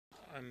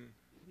I'm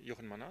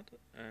Jochen Mannhart,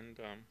 and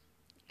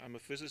I'm a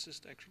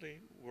physicist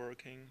actually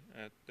working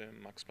at the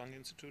Max Planck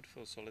Institute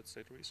for Solid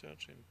State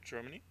Research in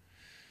Germany.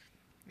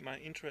 My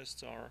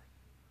interests are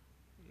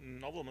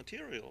novel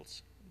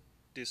materials,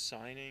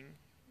 designing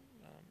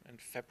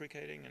and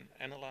fabricating and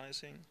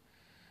analyzing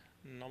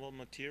novel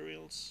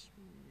materials,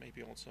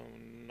 maybe also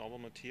novel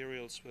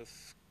materials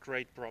with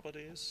great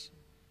properties,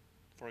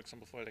 for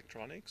example for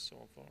electronics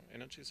or for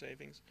energy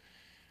savings,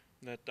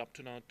 that up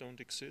to now don't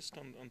exist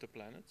on the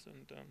planet,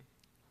 and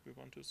we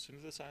want to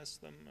synthesize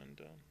them and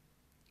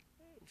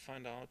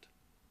find out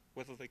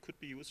whether they could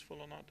be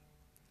useful or not.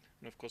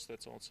 And of course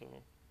that's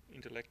also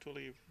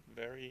intellectually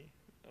very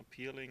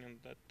appealing, and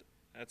that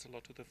adds a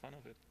lot to the fun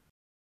of it.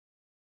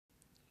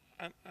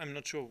 I'm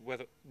not sure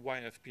why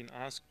I've been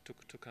asked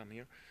to come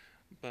here,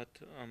 but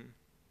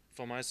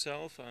for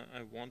myself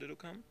I wanted to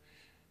come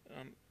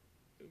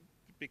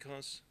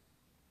because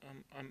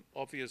I'm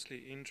obviously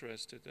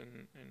interested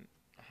in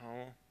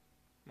how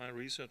my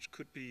research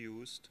could be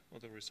used, or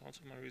the results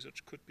of my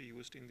research could be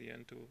used in the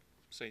end to,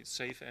 say,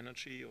 save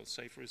energy or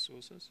save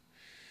resources.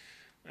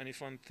 And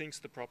if one thinks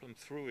the problem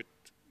through, it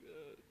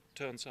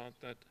turns out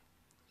that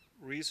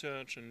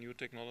research and new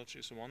technology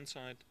is one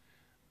side,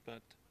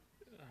 but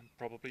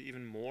probably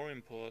even more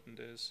important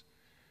is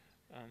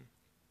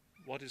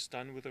what is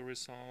done with the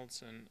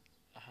results and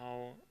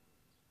how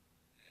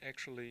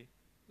actually,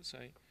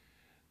 say,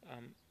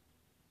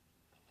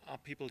 are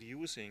people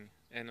using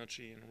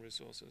energy and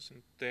resources.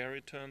 And there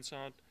it turns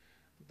out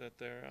that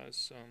there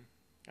is,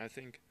 I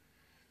think,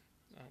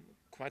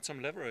 quite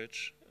some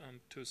leverage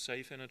to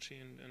save energy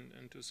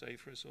and to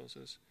save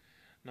resources,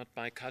 not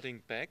by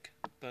cutting back,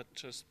 but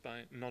just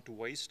by not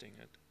wasting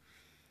it.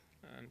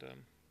 And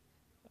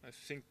I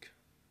think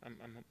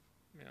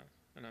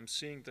I'm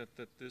seeing that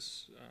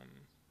this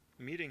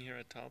meeting here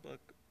at Tällberg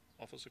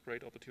offers a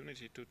great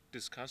opportunity to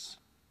discuss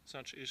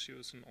such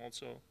issues and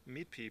also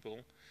meet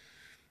people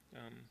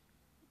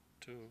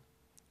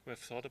who have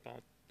thought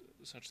about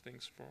such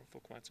things for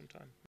quite some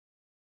time.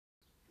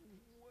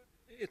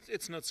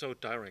 It's not so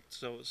direct.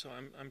 So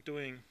I'm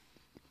doing,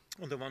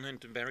 on the one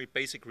hand, very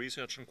basic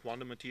research on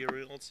quantum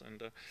materials,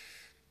 and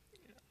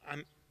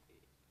I'm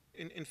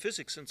in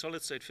physics and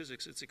solid state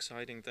physics. It's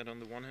exciting that on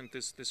the one hand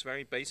this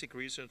very basic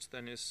research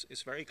then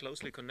is very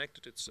closely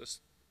connected. It's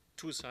just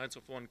two sides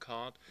of one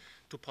card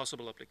to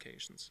possible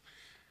applications,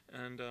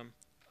 and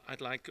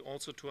I'd like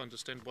also to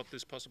understand what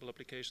these possible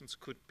applications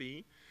could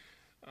be.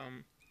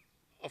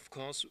 Of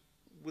course,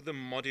 with the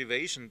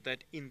motivation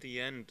that in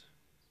the end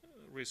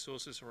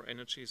resources or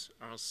energies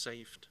are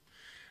saved.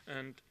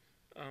 And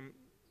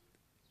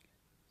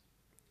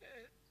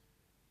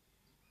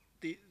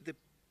the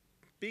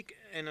big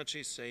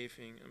energy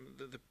saving,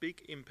 the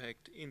big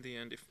impact in the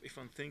end, if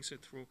one thinks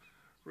it through,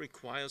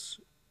 requires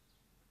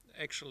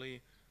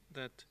actually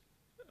that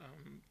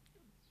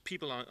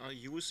people are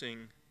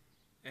using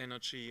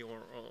energy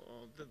or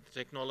the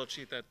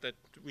technology that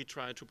we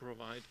try to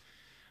provide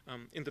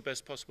in the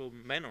best possible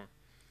manner.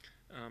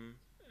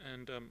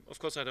 Of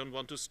course I don't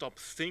want to stop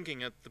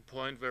thinking at the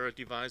point where a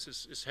device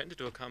is handed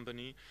to a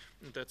company,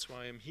 and that's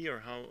why I'm here,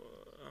 how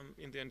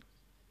in the end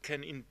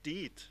can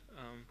indeed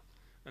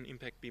an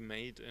impact be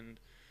made, and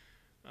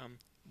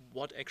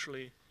what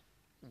actually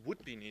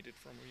would be needed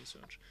from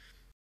research.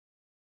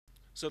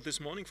 So this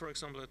morning, for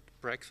example, at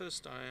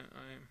breakfast I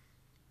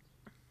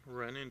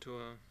ran into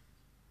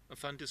a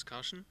fun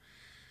discussion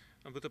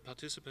with a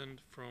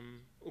participant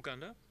from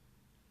Uganda,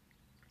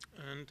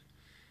 and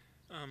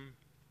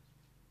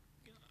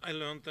I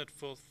learned that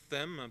for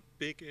them a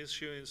big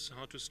issue is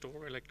how to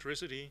store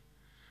electricity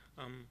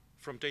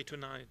from day to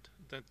night,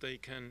 that they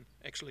can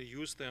actually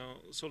use their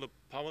solar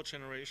power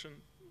generation,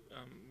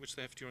 which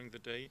they have during the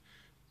day,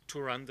 to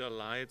run their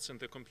lights and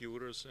their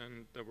computers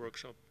and their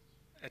workshop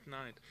at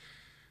night,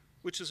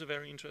 which is a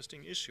very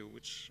interesting issue,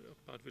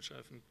 about which I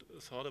haven't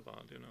thought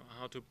about,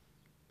 how to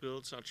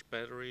build such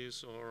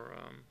batteries, or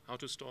how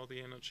to store the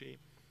energy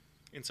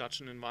in such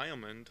an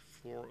environment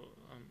for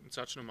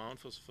such an amount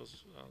for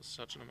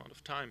such an amount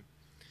of time,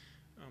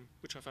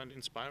 which I find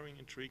inspiring,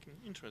 intriguing,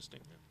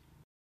 interesting.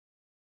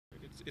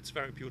 Yeah. It's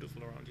very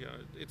beautiful around here.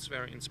 It's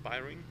very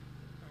inspiring.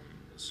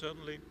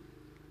 Certainly,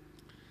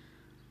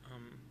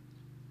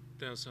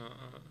 there's a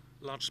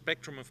large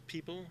spectrum of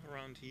people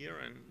around here,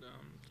 and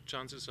the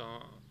chances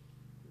are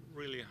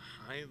really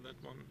high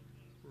that one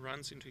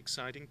runs into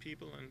exciting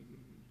people, and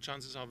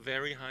chances are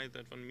very high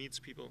that one meets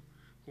people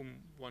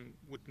whom one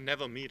would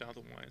never meet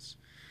otherwise.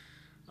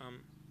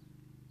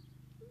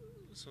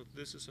 So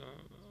this is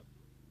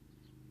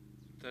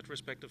that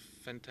respect, a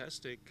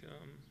fantastic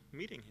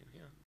meeting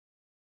here.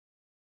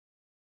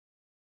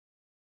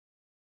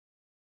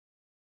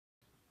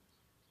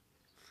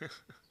 Yeah.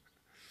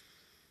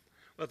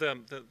 Well,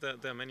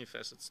 there are many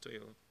facets to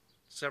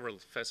several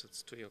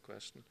facets to your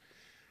question.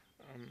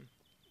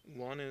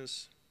 One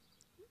is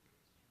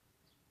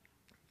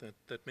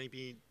that may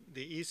be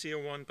the easier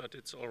one, but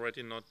it's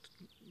already not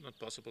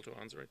possible to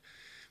answer it.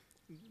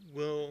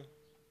 Will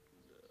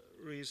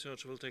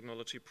research, will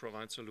technology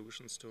provide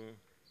solutions to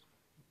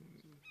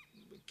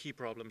key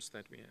problems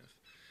that we have.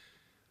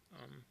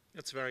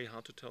 It's very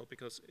hard to tell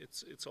because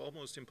it's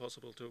almost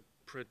impossible to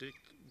predict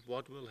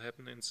what will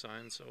happen in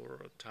science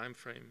over a time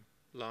frame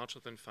larger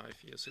than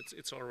 5 years.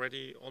 It's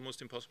already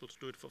almost impossible to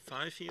do it for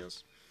 5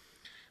 years,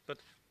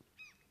 but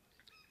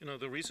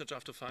the research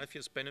after 5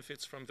 years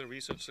benefits from the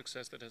research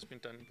success that has been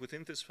done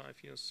within this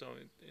 5 years, so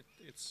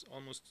it's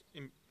almost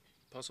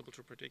impossible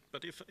to predict.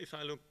 But if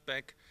I look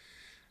back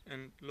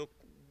and look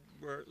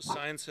where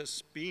science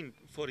has been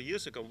 40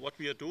 years ago, what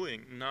we are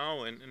doing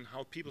now, and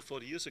how people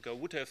 40 years ago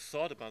would have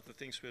thought about the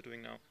things we are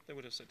doing now, they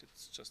would have said,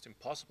 it's just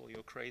impossible,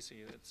 you're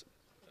crazy, it's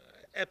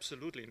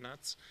absolutely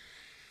nuts.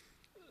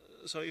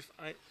 So if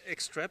I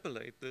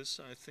extrapolate this,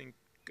 I think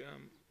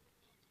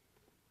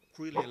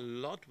really a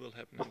lot will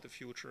happen in the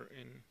future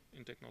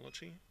in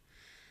technology.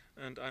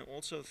 And I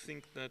also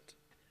think that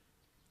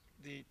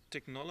the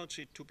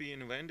technology to be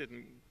invented,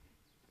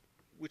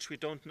 which we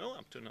don't know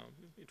up to now,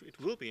 it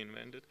will be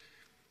invented,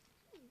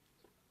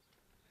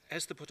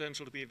 has the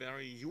potential to be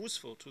very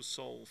useful to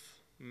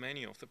solve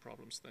many of the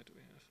problems that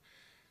we have.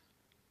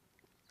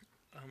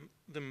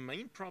 The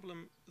main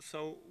problem,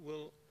 though,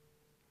 will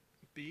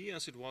be,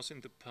 as it was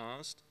in the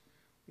past,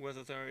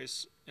 whether there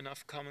is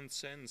enough common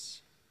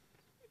sense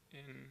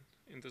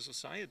in the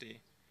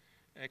society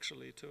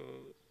actually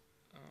to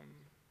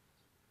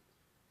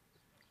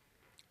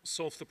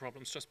solve the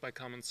problems just by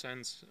common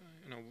sense,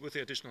 with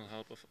the additional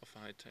help of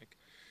high tech.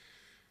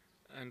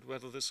 And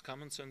whether this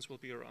common sense will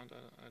be around,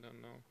 I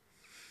don't know.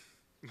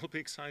 It will be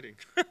exciting.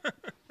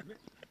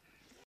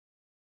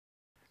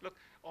 Look,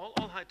 all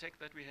high tech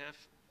that we have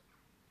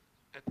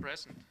at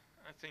present,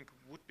 I think,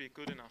 would be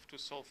good enough to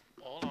solve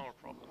all our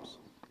problems.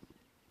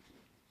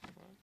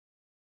 Right?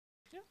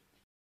 Yeah.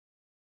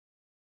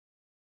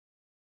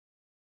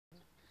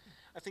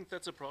 I think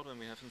that's a problem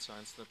we have in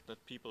science,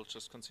 that people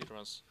just consider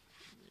us,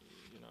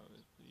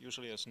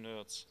 usually as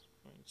nerds.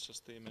 Right? It's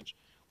just the image,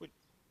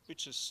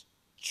 which is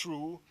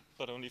true,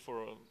 but only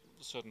for a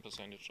certain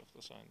percentage of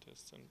the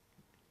scientists. And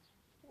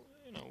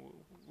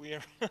we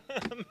are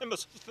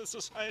members of the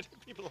society,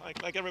 people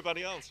like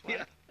everybody else, right?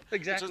 Yeah,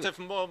 exactly. We just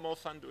have more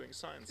fun doing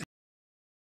science.